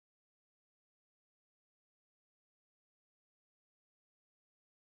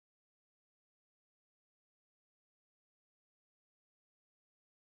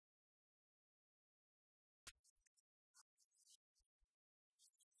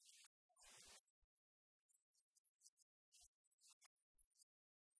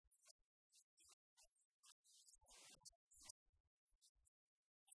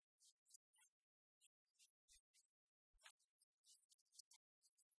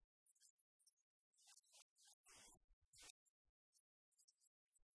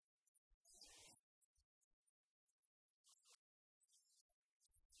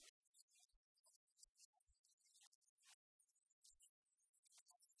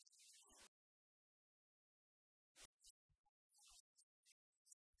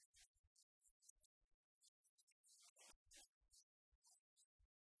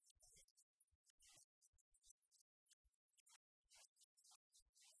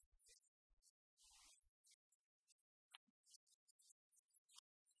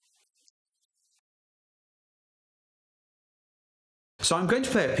So I'm going to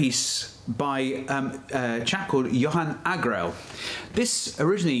play a piece by a chap called Johann Agrell. This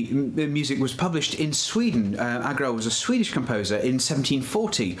originally, the music was published in Sweden. Agrell was a Swedish composer in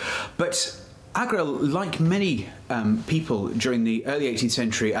 1740, but Agrell, like many people during the early 18th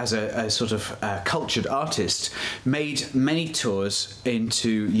century as a sort of cultured artist, made many tours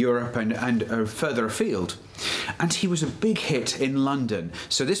into Europe and further afield. And he was a big hit in London.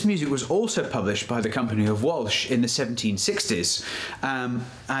 So this music was also published by the Company of Walsh in the 1760s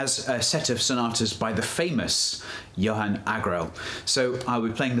as a set of sonatas by the famous Johann Agrell. So I'll be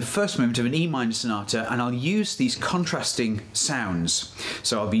playing the first movement of an E minor sonata, and I'll use these contrasting sounds.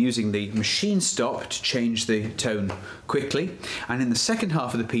 So I'll be using the machine stop to change the tone quickly, and in the second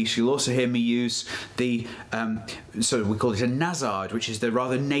half of the piece you'll also hear me use the sort of, we call it a nasard, which is the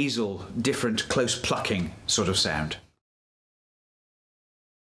rather nasal, different, close plucking sort of sound.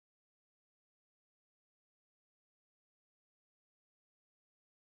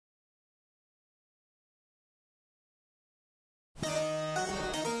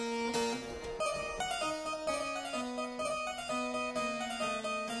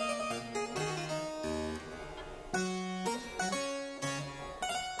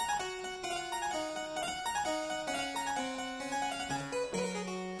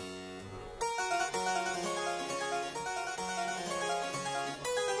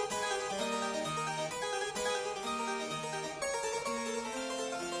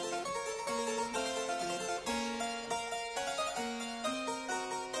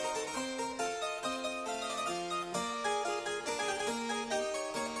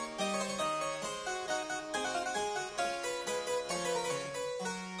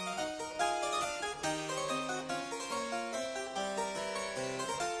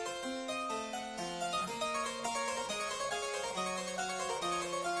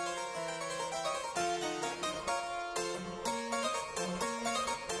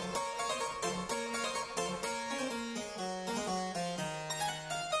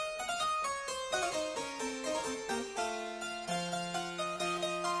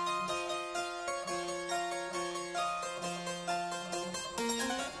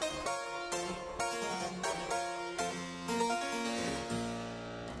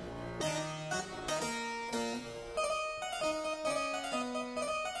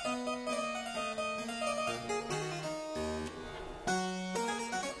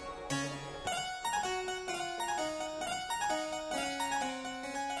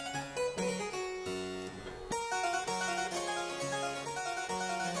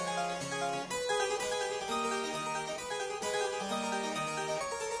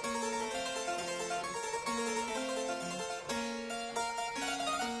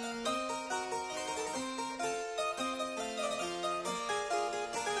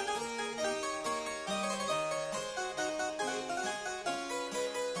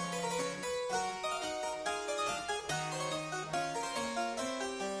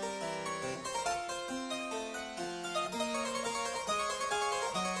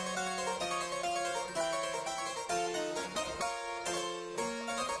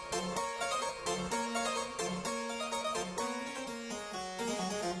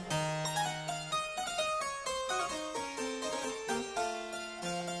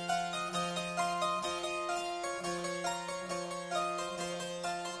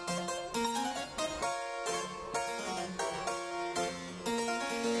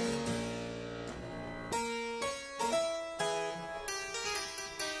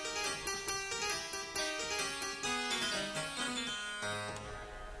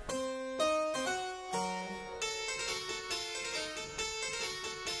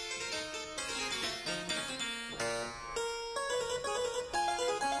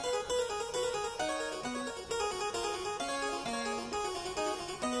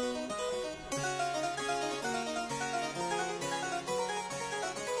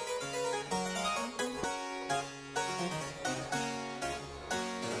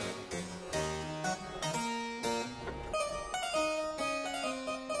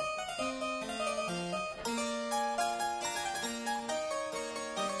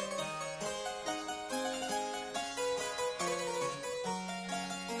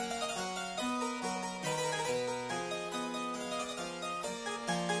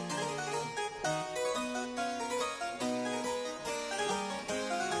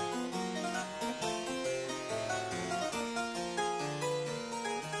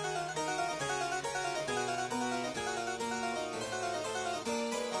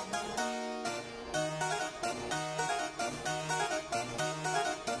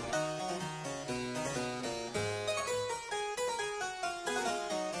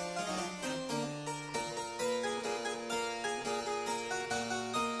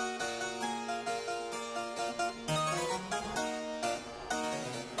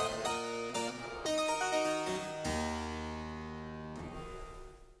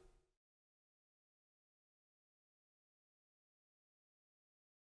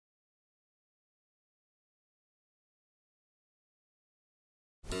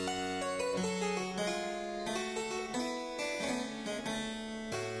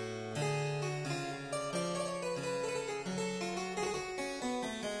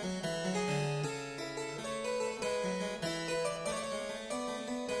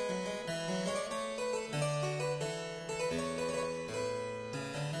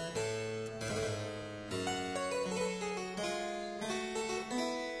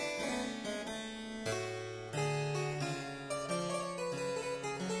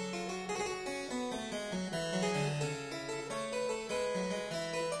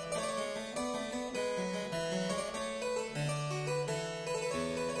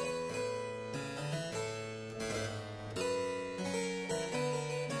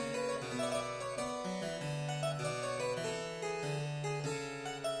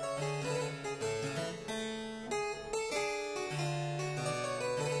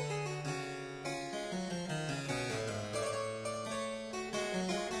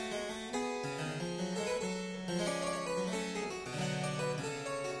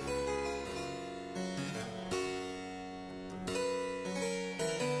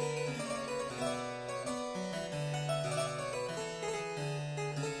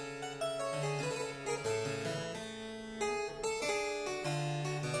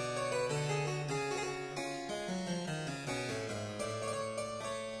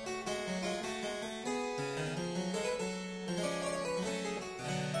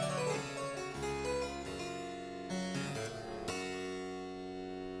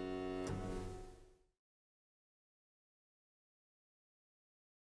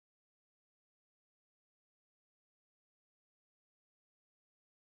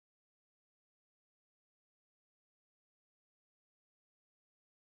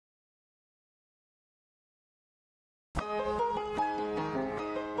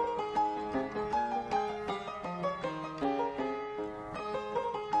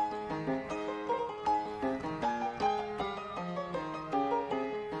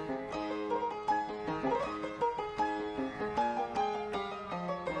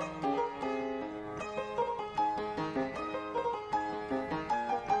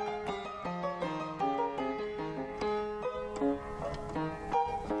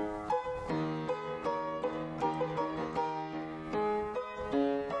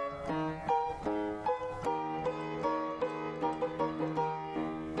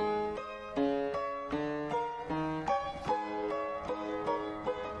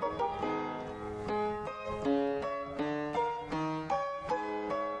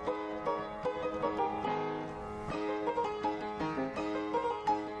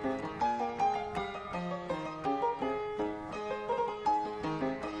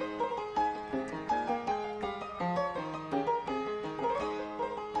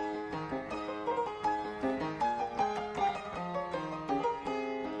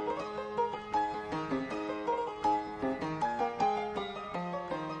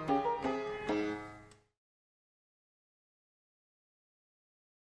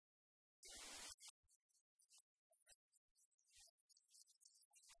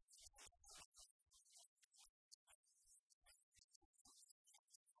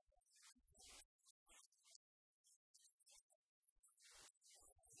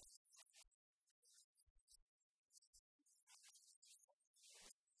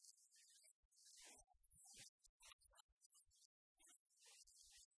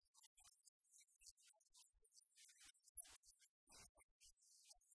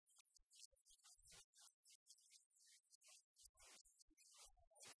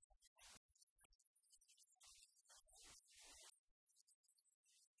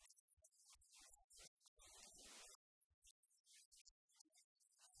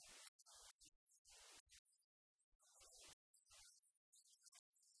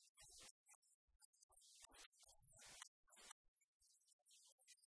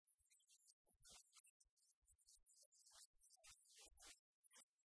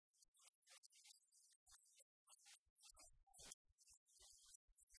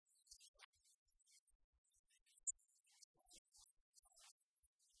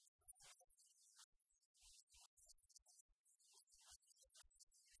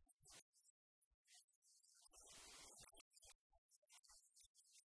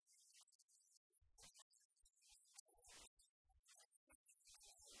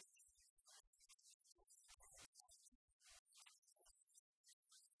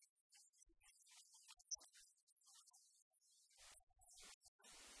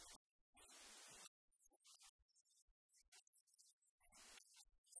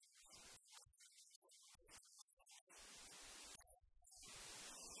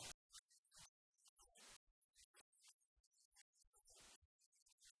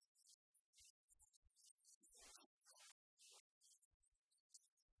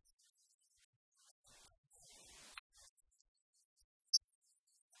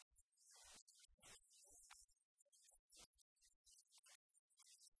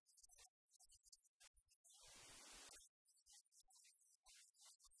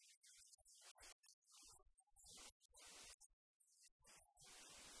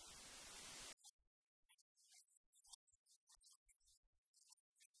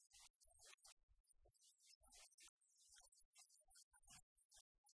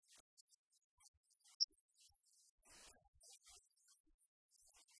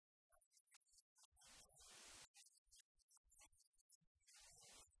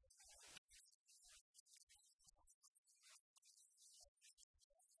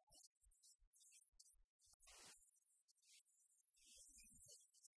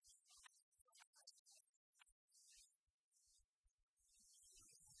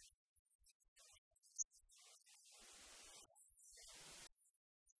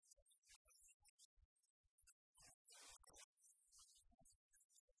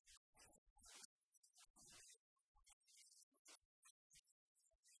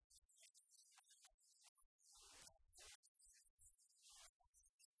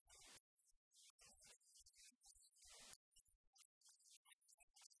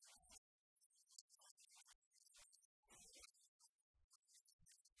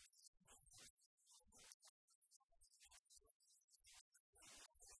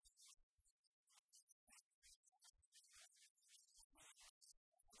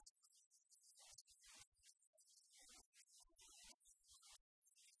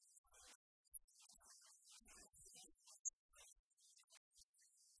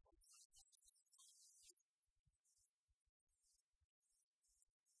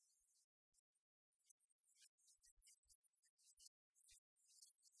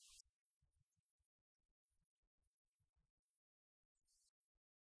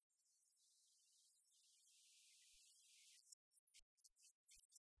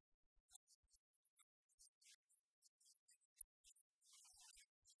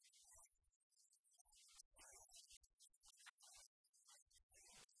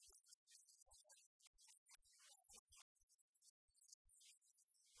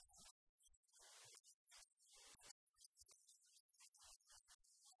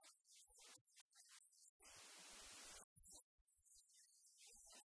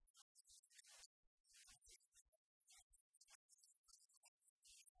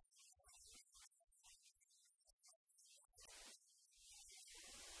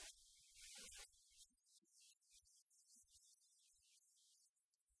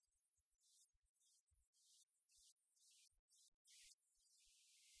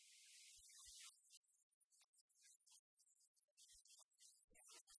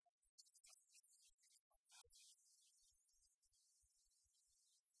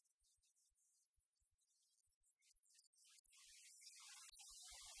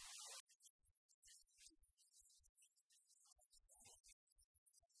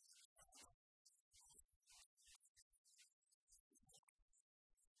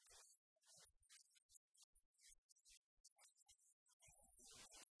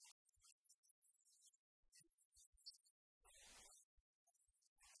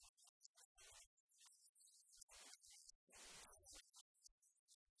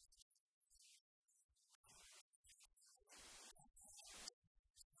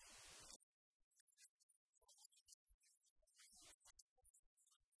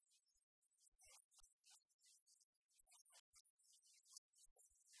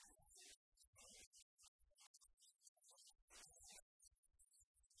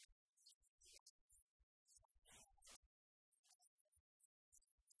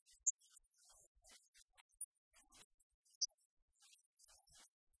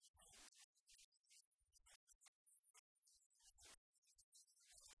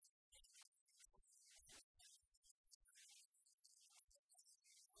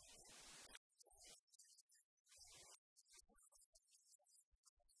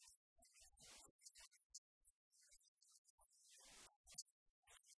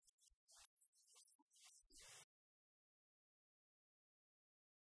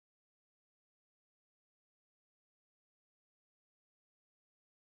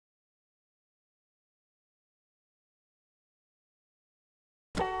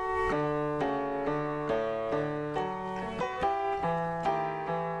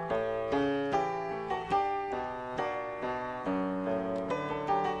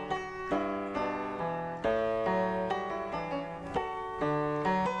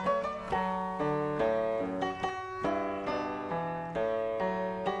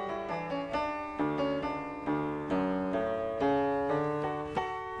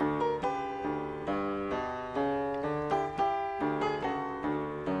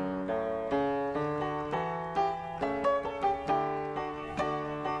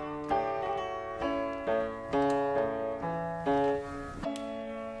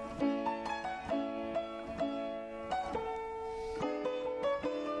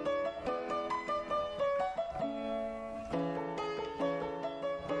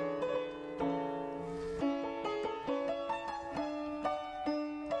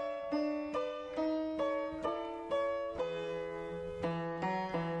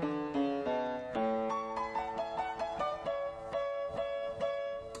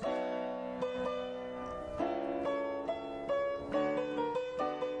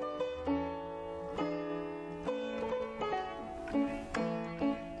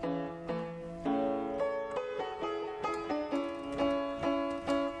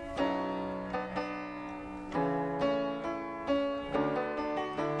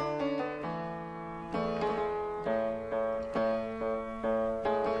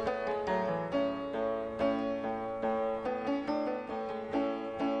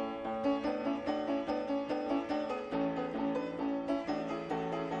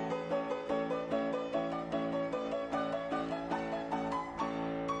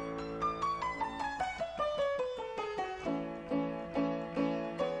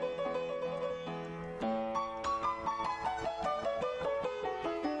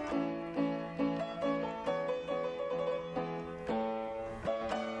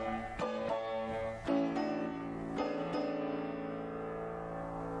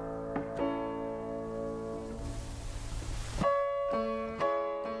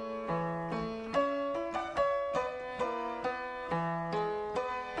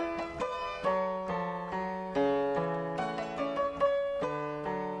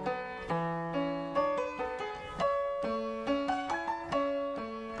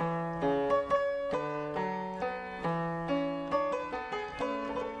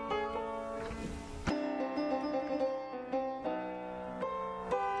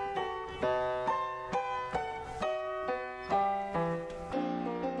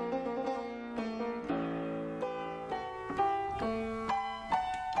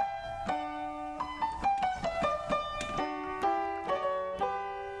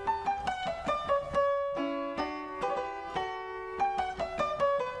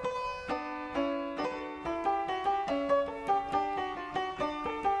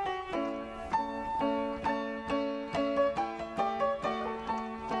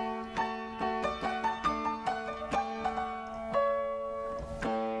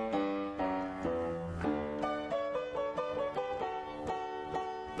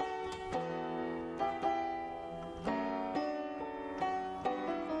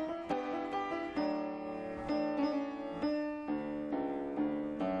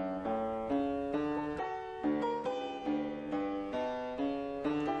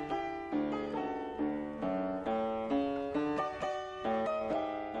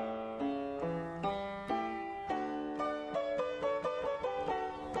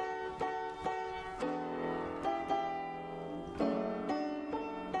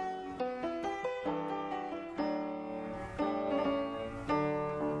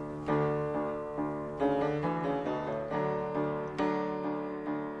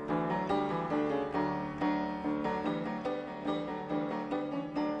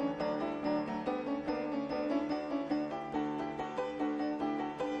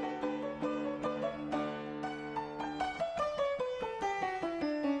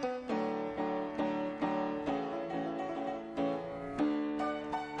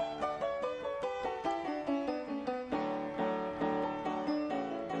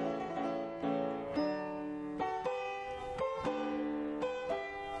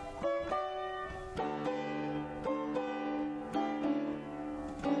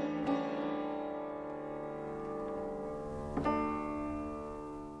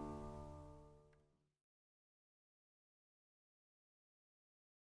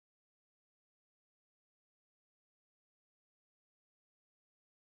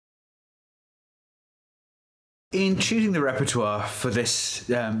 In choosing the repertoire for this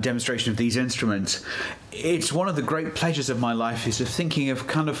demonstration of these instruments, it's one of the great pleasures of my life is of thinking of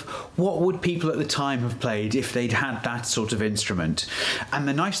kind of what would people at the time have played if they'd had that sort of instrument. And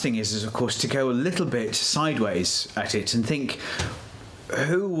the nice thing is of course, to go a little bit sideways at it and think,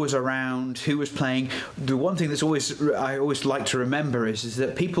 who was around, who was playing. The one thing that's I always like to remember is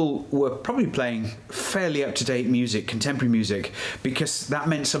that people were probably playing fairly up-to-date music, contemporary music, because that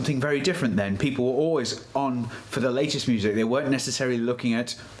meant something very different then. People were always on for the latest music. They weren't necessarily looking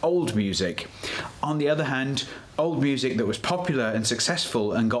at old music. On the other hand, old music that was popular and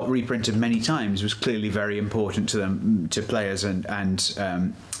successful and got reprinted many times was clearly very important to them, to players and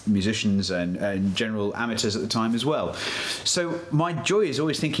musicians and general amateurs at the time as well. So my joy is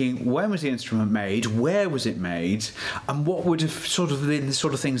always thinking, when was the instrument made, where was it made, and what would have sort of been the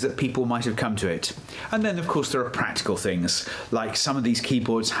sort of things that people might have come to it. And then of course there are practical things, like some of these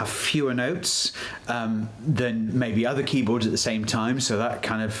keyboards have fewer notes than maybe other keyboards at the same time, so that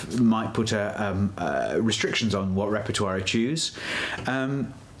kind of might put restrictions on what repertoire I choose.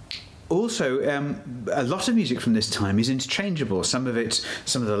 Also, a lot of music from this time is interchangeable. Some of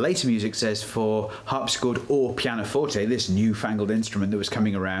the later music says for harpsichord or pianoforte, this newfangled instrument that was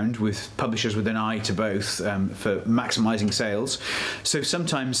coming around, with publishers with an eye to both for maximising sales. So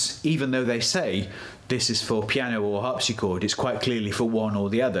sometimes, even though they say this is for piano or harpsichord, it's quite clearly for one or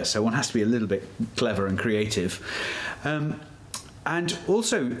the other. So one has to be a little bit clever and creative. And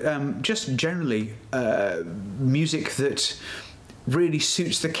also, just generally, music that really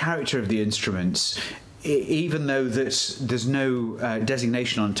suits the character of the instruments, even though there's no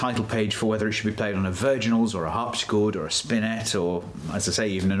designation on title page for whether it should be played on a virginals or a harpsichord or a spinet or, as I say,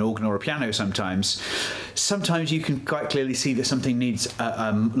 even an organ or a piano sometimes. Sometimes you can quite clearly see that something needs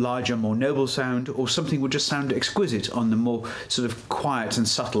a larger, more noble sound, or something would just sound exquisite on the more sort of quiet and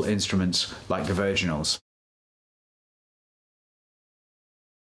subtle instruments like the virginals.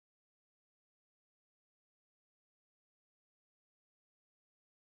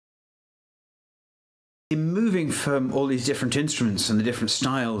 In moving from all these different instruments and the different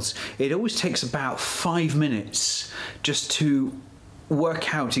styles, it always takes about 5 minutes just to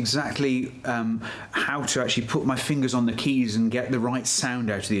work out exactly how to actually put my fingers on the keys and get the right sound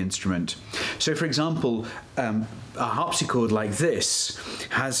out of the instrument. So, for example, a harpsichord like this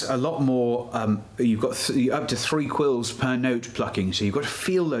has a lot more, you've got up to 3 quills per note plucking, so you've got to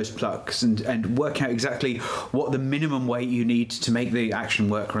feel those plucks and work out exactly what the minimum weight you need to make the action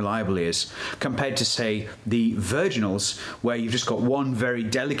work reliably is, compared to, say, the virginals, where you've just got one very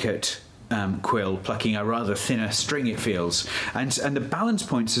delicate quill plucking a rather thinner string, it feels. And the balance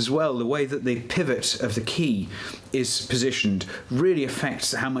points as well, the way that the pivot of the key is positioned really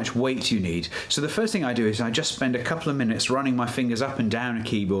affects how much weight you need. So the first thing I do is I just spend a couple of minutes running my fingers up and down a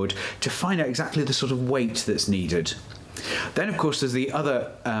keyboard to find out exactly the sort of weight that's needed. Then, of course, there's the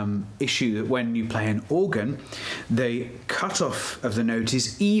other issue that when you play an organ, the cut-off of the note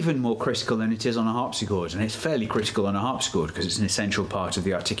is even more critical than it is on a harpsichord, and it's fairly critical on a harpsichord because it's an essential part of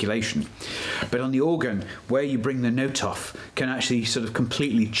the articulation. But on the organ, where you bring the note off can actually sort of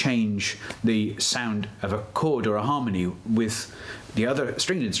completely change the sound of a chord or a harmony. With the other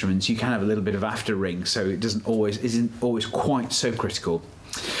stringed instruments, you can have a little bit of after ring, so it isn't always quite so critical.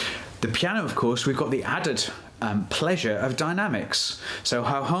 The piano, of course, we've got the added pleasure of dynamics. So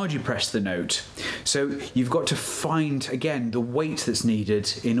how hard you press the note. So you've got to find, again, the weight that's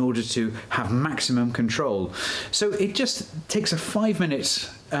needed in order to have maximum control. So it just takes a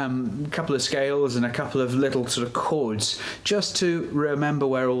 5-minute couple of scales and a couple of little sort of chords just to remember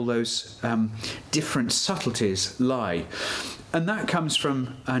where all those different subtleties lie. And that comes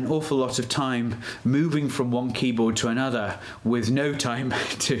from an awful lot of time moving from one keyboard to another with no time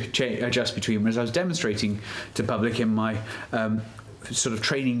to adjust between. As I was demonstrating to public in my sort of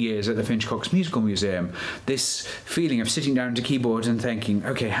training years at the Finch-Cox Musical Museum, this feeling of sitting down at a keyboard and thinking,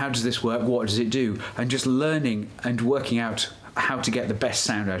 okay, how does this work? What does it do? And just learning and working out how to get the best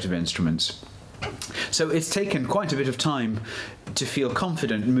sound out of instruments. So it's taken quite a bit of time to feel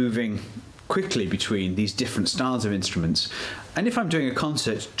confident moving quickly between these different styles of instruments. And if I'm doing a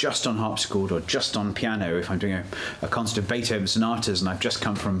concert just on harpsichord or just on piano, if I'm doing a concert of Beethoven sonatas and I've just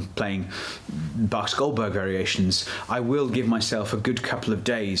come from playing Bach's Goldberg variations, I will give myself a good couple of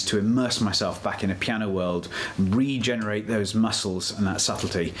days to immerse myself back in a piano world and regenerate those muscles and that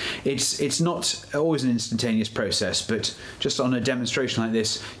subtlety. It's not always an instantaneous process, but just on a demonstration like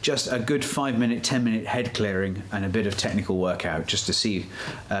this, just a good 5-minute, 10-minute head clearing and a bit of technical workout just to see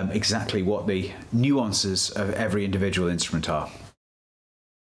exactly what the nuances of every individual instrument are.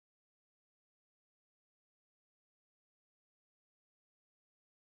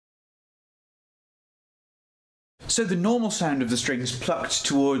 So the normal sound of the strings plucked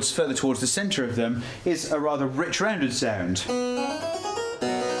further towards the centre of them is a rather rich rounded sound.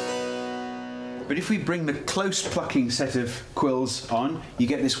 But if we bring the close plucking set of quills on, you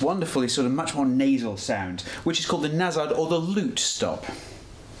get this wonderfully sort of much more nasal sound, which is called the nasard or the lute stop.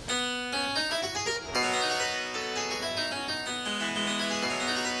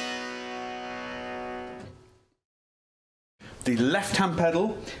 The left-hand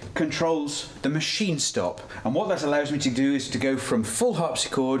pedal controls the machine stop, and what that allows me to do is to go from full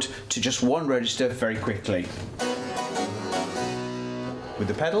harpsichord to just one register very quickly. With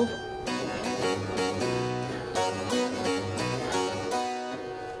the pedal,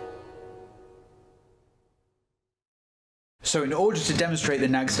 so in order to demonstrate the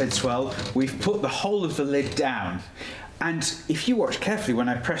Nag's Head swell, we've put the whole of the lid down. And if you watch carefully, when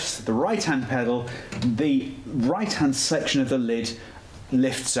I press the right-hand pedal, the right-hand section of the lid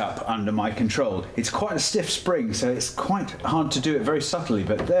lifts up under my control. It's quite a stiff spring, so it's quite hard to do it very subtly,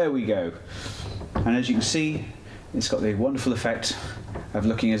 but there we go. And as you can see, it's got the wonderful effect of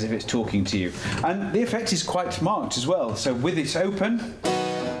looking as if it's talking to you. And the effect is quite marked as well. So with it open,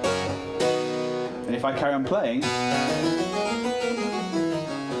 and if I carry on playing,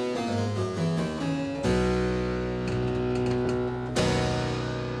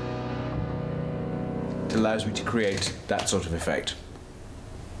 allows me to create that sort of effect.